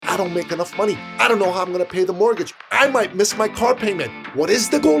don't make enough money. I don't know how I'm going to pay the mortgage. I might miss my car payment. What is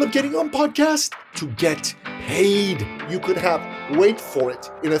the goal of getting on podcast? To get paid. You could have, wait for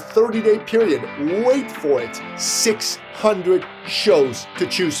it, in a 30-day period, wait for it, 600 shows to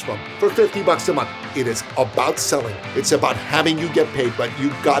choose from for $50 a month. It is about selling. It's about having you get paid, but you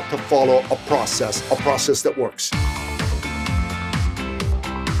got to follow a process that works.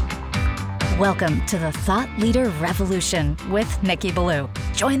 Welcome to the Thought Leader Revolution with Nikki Ballou.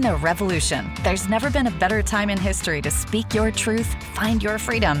 Join the revolution. There's never been a better time in history to speak your truth, find your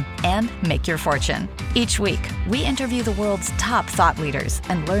freedom, and make your fortune. Each week, we interview the world's top thought leaders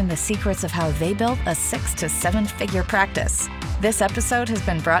and learn the secrets of how they built a 6 to 7-figure practice. This episode has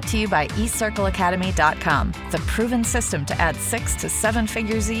been brought to you by eCircleacademy.com, the proven system to add 6 to 7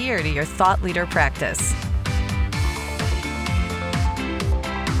 figures a year to your thought leader practice.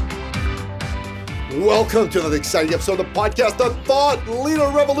 Welcome to another exciting episode of the podcast, The Thought Leader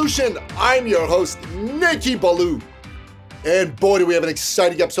Revolution. I'm your host, Nikki Ballou. And boy, do we have an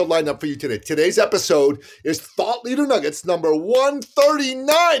exciting episode lined up for you today. Today's episode is Thought Leader Nuggets number 139.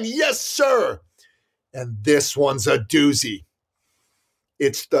 Yes, sir. And this one's a doozy.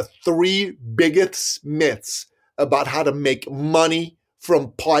 It's the 3 biggest myths about how to make money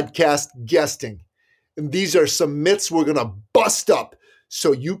from podcast guesting. And these are some myths we're going to bust up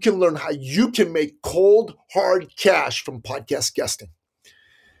so you can learn how you can make cold, hard cash from podcast guesting.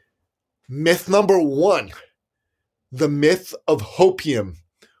 Myth number 1, the myth of hopium,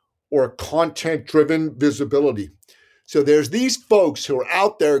 or content-driven visibility. So there's these folks who are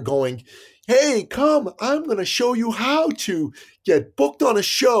out there going, hey, come, I'm going to show you how to get booked on a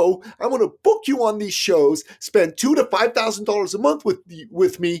show. I'm going to book you on these shows, spend $2,000 to $5,000 a month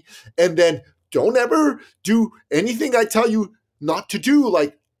with me, and then don't ever do anything I tell you not to do,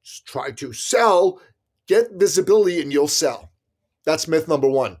 like try to sell, get visibility, and you'll sell. That's myth number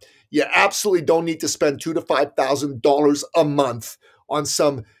 1. You absolutely don't need to spend $2,000 to $5,000 a month on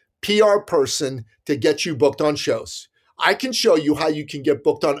some PR person to get you booked on shows. I can show you how you can get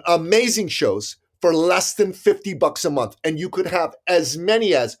booked on amazing shows for less than $50 a month. And you could have as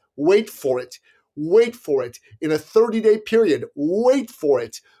many as, wait for it, in a 30-day period, wait for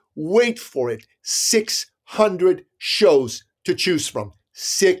it, 600 shows to choose from.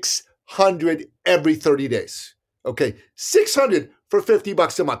 600 every 30 days. Okay, 600 for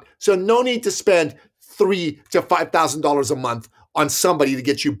 $50 a month. So no need to spend $3,000 to $5,000 a month on somebody to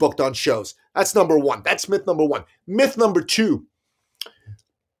get you booked on shows. That's number 1. That's myth number 1. Myth number 2,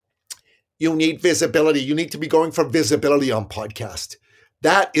 you need visibility. You need to be going for visibility on podcast.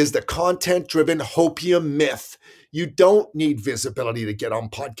 That is the content-driven hopium myth. You don't need visibility to get on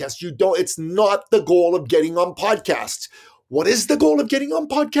podcasts. You don't. It's not the goal of getting on podcasts. What is the goal of getting on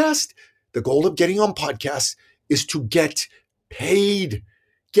podcast? The goal of getting on podcast is to get paid.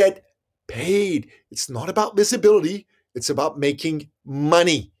 Get paid. It's not about visibility. It's about making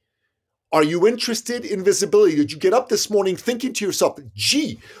money. Are you interested in visibility? Did you get up this morning thinking to yourself,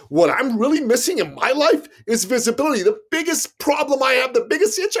 gee, what I'm really missing in my life is visibility. The biggest problem I have, the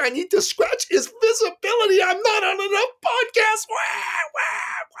biggest itch I need to scratch is visibility. I'm not on enough podcasts.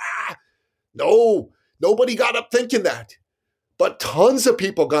 No, nobody got up thinking that. But tons of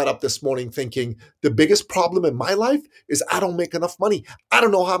people got up this morning thinking the biggest problem in my life is I don't make enough money. I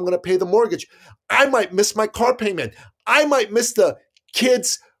don't know how I'm going to pay the mortgage. I might miss my car payment. I might miss the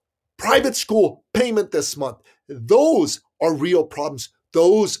kids' private school payment this month. Those are real problems.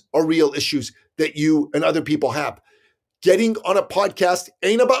 Those are real issues that you and other people have. Getting on a podcast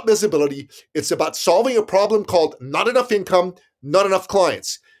ain't about visibility. It's about solving a problem called not enough income, not enough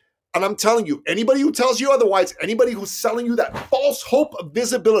clients. And I'm telling you, anybody who tells you otherwise, anybody who's selling you that false hope of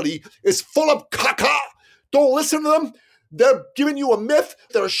visibility is full of caca. Don't listen to them. They're giving you a myth.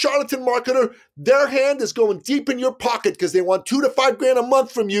 They're a charlatan marketer. Their hand is going deep in your pocket because they want $2,000 to $5,000 a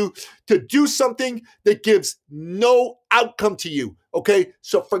month from you to do something that gives no outcome to you. Okay,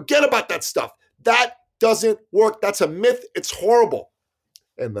 so forget about that stuff. That doesn't work. That's a myth. It's horrible.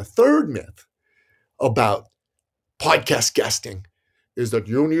 And the third myth about podcast guesting is that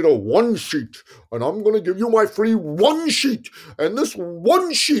you need a one sheet, and I'm going to give you my free one sheet, and this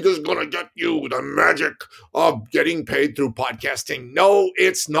one sheet is going to get you the magic of getting paid through podcasting. No,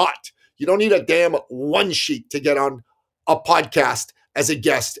 it's not. You don't need a damn one sheet to get on a podcast as a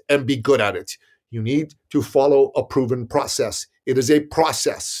guest and be good at it. You need to follow a proven process. It is a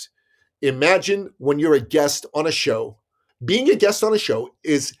process. Imagine when you're a guest on a show. Being a guest on a show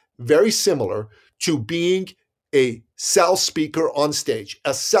is very similar to being a sales speaker on stage.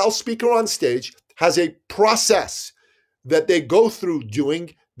 A sales speaker on stage has a process that they go through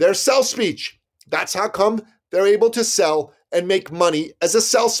doing their sales speech. That's how come they're able to sell and make money as a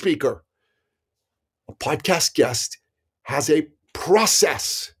sales speaker. A podcast guest has a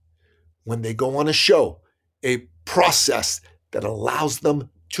process when they go on a show, a process that allows them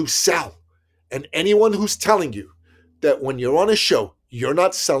to sell. And anyone who's telling you that when you're on a show, you're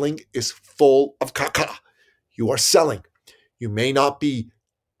not selling is full of caca. You are selling. You may not be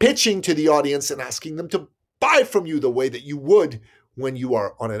pitching to the audience and asking them to buy from you the way that you would when you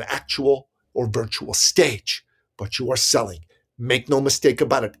are on an actual or virtual stage, but you are selling. Make no mistake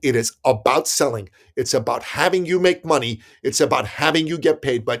about it. It is about selling. It's about having you make money. It's about having you get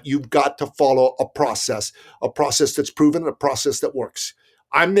paid, but you've got to follow a process that's proven, a process that works.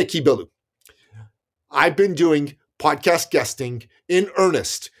 I'm Nicky Billou. I've been doing podcast guesting in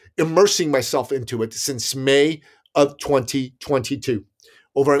earnest, immersing myself into it since May of 2022.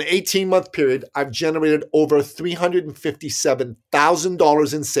 Over an 18-month period, I've generated over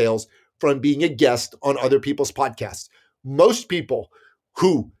 $357,000 in sales from being a guest on other people's podcasts. Most people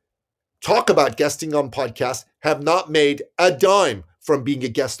who talk about guesting on podcasts have not made a dime from being a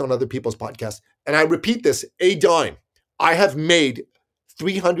guest on other people's podcasts. And I repeat this, a dime. I have made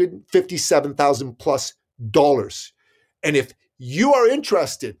 $357,000 plus dollars. And if you are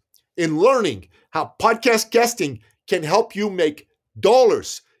interested in learning how podcast guesting can help you make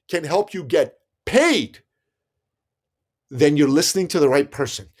dollars, can help you get paid, then you're listening to the right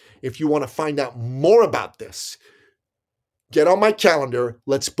person. If you want to find out more about this, get on my calendar,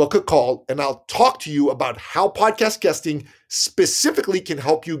 let's book a call, and I'll talk to you about how podcast guesting specifically can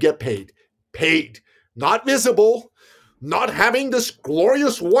help you get paid. Paid, not visible, not having this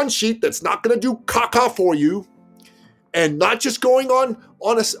glorious one sheet that's not going to do caca for you, and not just going on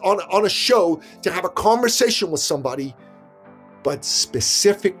a show to have a conversation with somebody, but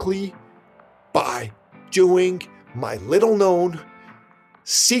specifically by doing my little known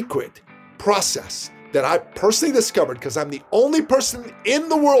secret process that I personally discovered because I'm the only person in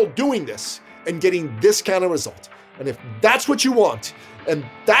the world doing this and getting this kind of result. And if that's what you want and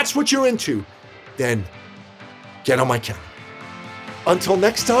that's what you're into, then get on my calendar. Until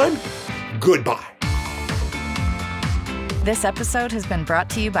next time, goodbye. This episode has been brought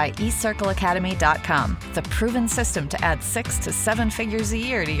to you by eCircleAcademy.com, the proven system to add 6 to 7 figures a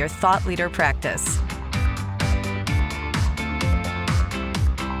year to your thought leader practice.